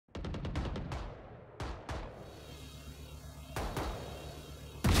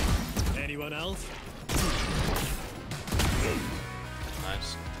Anyone else?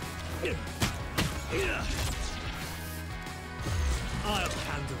 Nice. I'll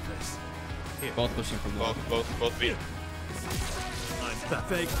handle this. Here. Both pushing from low. Both B. I'm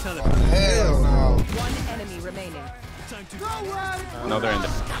fake teleport. Hell no. One enemy remaining. Time to No, they're in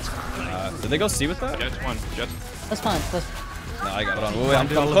there. Did they go C with that? Jet one. Jet. That's fine. No, I got it on. Wait, I'm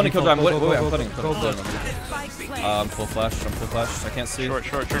putting kill drive. Wait, I'm putting. I'm full flash. I'm full flash. I can't see. Short.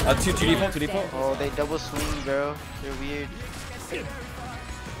 Two default. Oh, they double swing, bro. They're weird.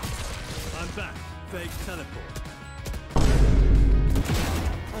 I'm back. Fake teleport.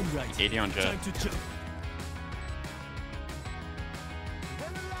 I'm right. 80 on Jet. Time to jump.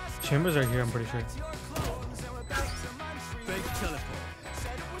 Chambers are here, I'm pretty sure. Fake teleport.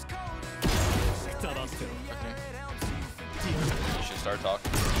 Tell us to. You should start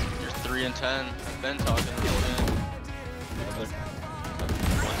talking. You're 3 and 10. I've been talking the whole game.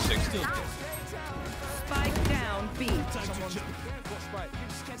 160. Spike down B. Time to jump.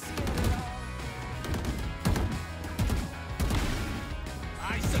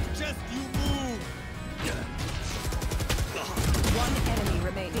 I suggest you move. One enemy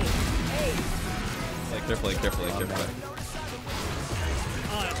remaining. Carefully.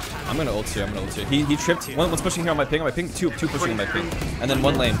 I'm gonna ult here. He tripped. One's pushing here on my ping. Two pushing on my ping. And then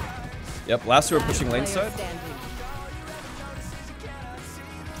one lane. Yep, last two are pushing lane side. I'm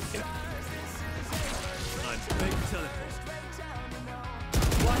fake teleport.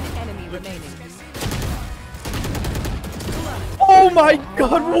 One enemy remaining. Oh my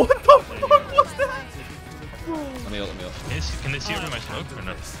god, what the fuck was that? Let me ult. Can they see over my smoke or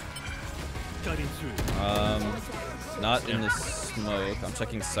not? Cutting through. Not in the smoke. I'm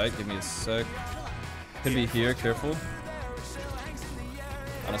checking sight. Give me a sec. Could be here. Careful.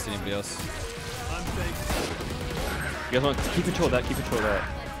 I don't see anybody else. I'm fake. You guys want to keep control of that? Keep control of that.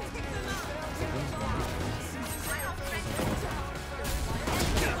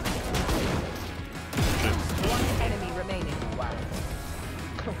 One enemy remaining.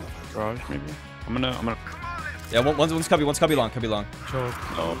 Garage maybe. I'm gonna. Yeah, one's cubby long. Choke.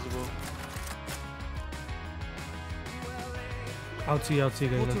 Oh. Out T, guys. Out T.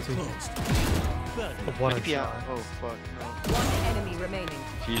 One shot. Yeah. Oh fuck. No. One enemy remaining.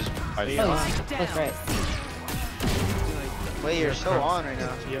 He's fighting. Oh, that's right. Wait, you're so on right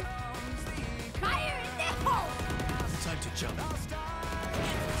now. Yep. Time to jump.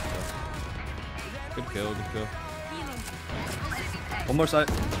 Good kill. One more side.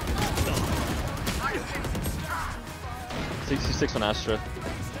 66 on Astra.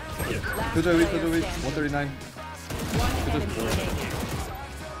 Good weak. 139. One enemy remaining.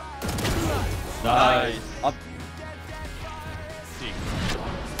 Nice. Up.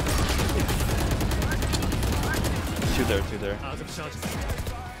 Two there. Out of charge.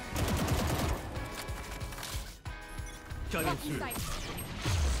 Cutting through.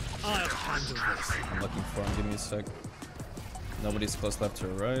 I'll handle this. I'm looking for him. Give me a sec. Nobody's close left or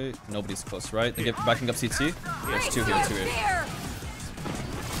right. Nobody's close right. They get backing up CT. There's two here.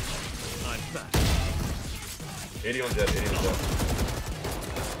 I'm back. 80 on Jet.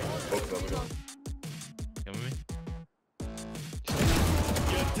 Both of them. Come with me.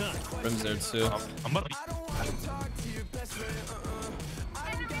 You're done. Rim's there too. I'm about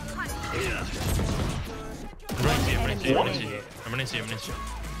I'm running to you.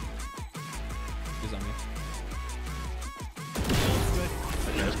 He's on me.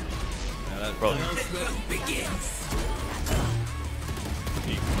 Yeah, that Bro.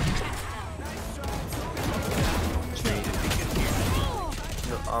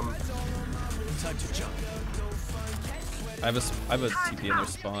 Time to jump. I have a TP in their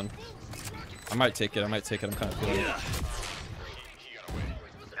spawn. I might take it. I'm kind of feeling it.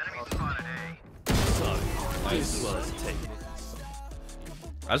 Nice.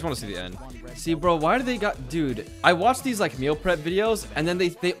 I just want to see the end. See, bro, why do they got... Dude, I watch these, like, meal prep videos, and then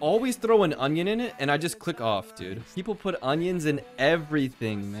they always throw an onion in it, and I just click off, dude. People put onions in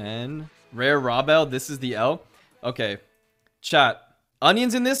everything, man. Rare Robel, this is the L. Okay. Chat.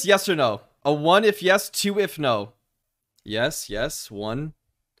 Onions in this? Yes or no? A 1 if yes, 2 if no. Yes, 1.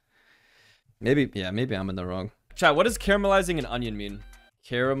 Maybe, yeah, maybe I'm in the wrong. Chat, what does caramelizing an onion mean?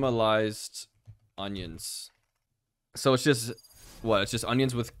 Caramelized onions. So it's just... What? It's just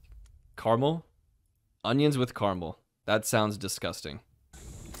onions with caramel? Onions with caramel. That sounds disgusting.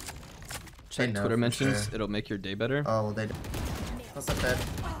 Check Twitter mentions. Sure. It'll make your day better. Oh, well, they do. What's up, Ted?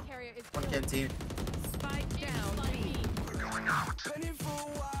 1K team. We're going out.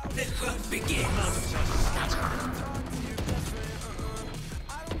 The hunt begins.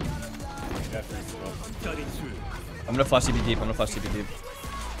 I'm gonna flash TP deep.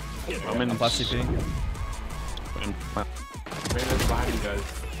 I'm flash TPing. Reyna's behind you guys.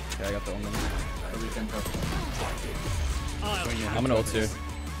 Okay, I got the omen. We can go. I'm gonna ult here.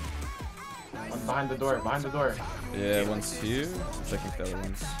 One behind the door. Behind the door. Yeah, one's here. I'm checking the other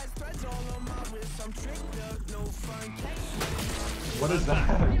ones. What is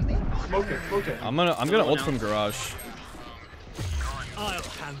that? Smoke it. Smoke it. I'm gonna ult from garage. I'll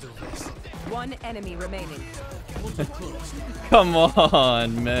handle this. One enemy remaining. Come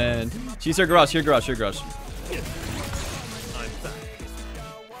on, man. She's here garage. Here garage. Here garage. I'm back.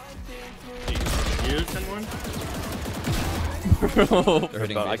 You send one? They're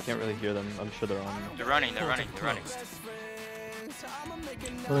hitting I me. can't really hear them. I'm sure they're on. They're running, they're running, they're running.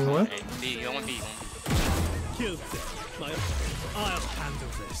 Running what? Hey, B, one B. Kill them. I'll handle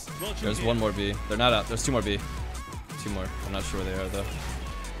this. Roger There's here. one more B. They're not out. There's two more B. Two more. I'm not sure where they are though.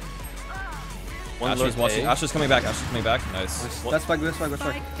 One Asher's lurk watching. A. Asher's coming back. Asher's coming back. Nice. That's flag, that's flag, that's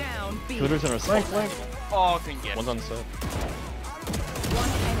flag. Spike down B. Shooters in our Flank, spot. flank. Oh, I couldn't get it. One's on set. One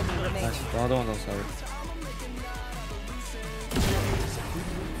enemy remaining. The other one's on side.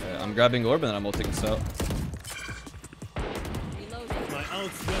 I'm grabbing orb and then I'm ulting this out. My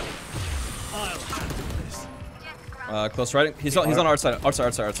ult's ready. I'll handle this. Close right. He's on our side. Our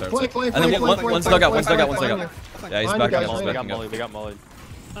side. Flank, flank, And then flank, flank, one's flank, dug out. One's flank, dug out. One's flank, dug out. flank. Yeah, he's Behind you back guys, up. He's They backing got up. molly. They got molly.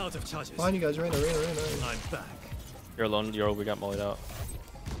 Out of charges. Behind you guys, Reyna. I'm back. You're alone. Yoru, we got mollied out.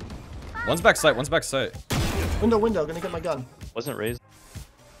 One's back sight. One's back sight. Window, gonna get my gun. Wasn't raised.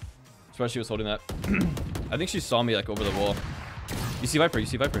 That's why she was holding that. I think she saw me like over the wall. You see Viper. You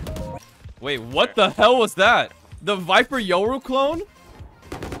see Viper. Wait, what the hell was that? The Viper Yoru clone?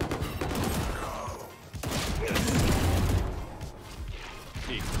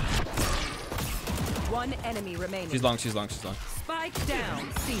 One enemy remaining. She's long. She's long. She's long. Spike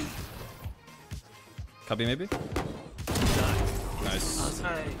down C. Copy maybe. Nice.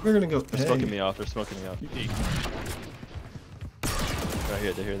 We're gonna go. They're smoking me off. They're smoking me off. Right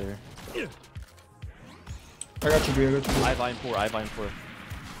here. They're here. They're here. I got you, B. I got you. I line 4. I line 4. I'm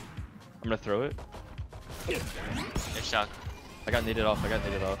gonna throw it. They're shock. I got naded off. I got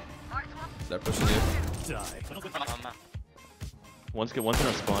naded off. They're pushing you. Die. One's good. One's in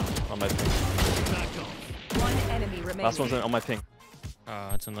our spawn on my ping. Back off. One enemy remaining. Last one's on my ping.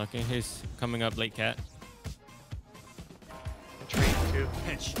 It's unlucky. He's coming up late, cat.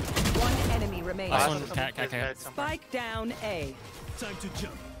 Hedge. One enemy remaining. Last one, cat. Spike down A. Time to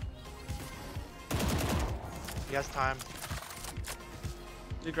jump. He has time.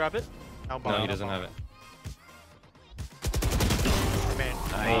 Did you grab it? No, No, he doesn't have it. Man.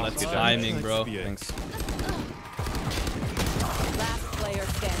 Oh, that's good timing, bro. Thanks. Last player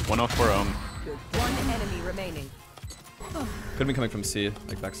standing. 104 One enemy remaining. Could be coming from C,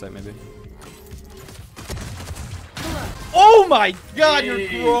 like backside maybe. Oh my god, you're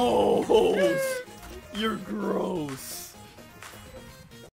gross! You're gross.